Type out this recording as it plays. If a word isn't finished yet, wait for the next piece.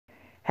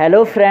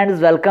Hello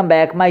friends, welcome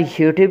back my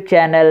YouTube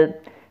channel.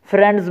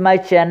 Friends, my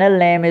channel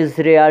name is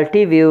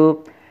Reality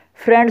View.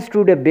 Friends,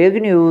 today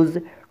big news.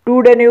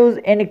 Today news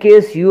in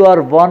case you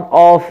are one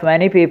of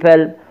many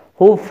people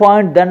who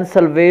find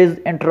themselves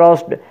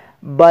interested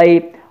by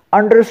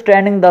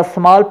understanding the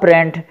small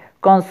print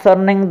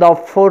concerning the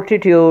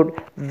Fortitude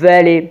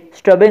Valley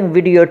stabbing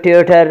video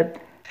theater.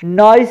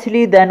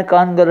 Nicely then,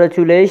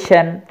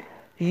 congratulations,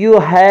 you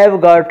have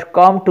got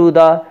come to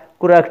the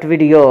correct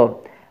video.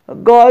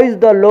 Guys,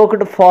 the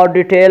looked for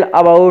detail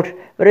about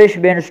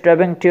Brisbane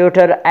stabbing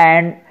theater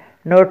and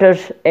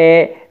noticed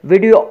a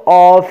video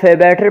of a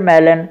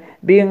watermelon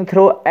being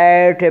thrown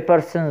at a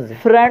person's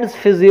friend's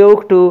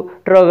physique to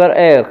trigger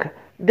ache.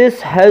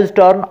 This has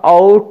turned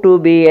out to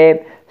be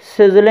a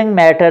sizzling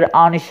matter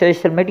on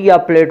social media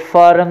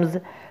platforms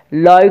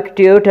like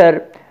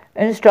Twitter,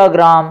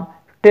 Instagram,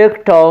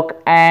 TikTok,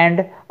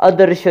 and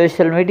other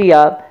social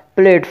media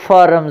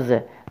platforms.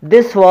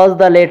 This was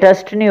the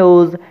latest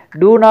news.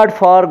 Do not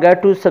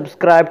forget to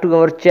subscribe to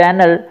our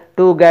channel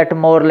to get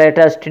more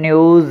latest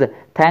news.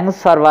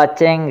 Thanks for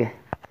watching.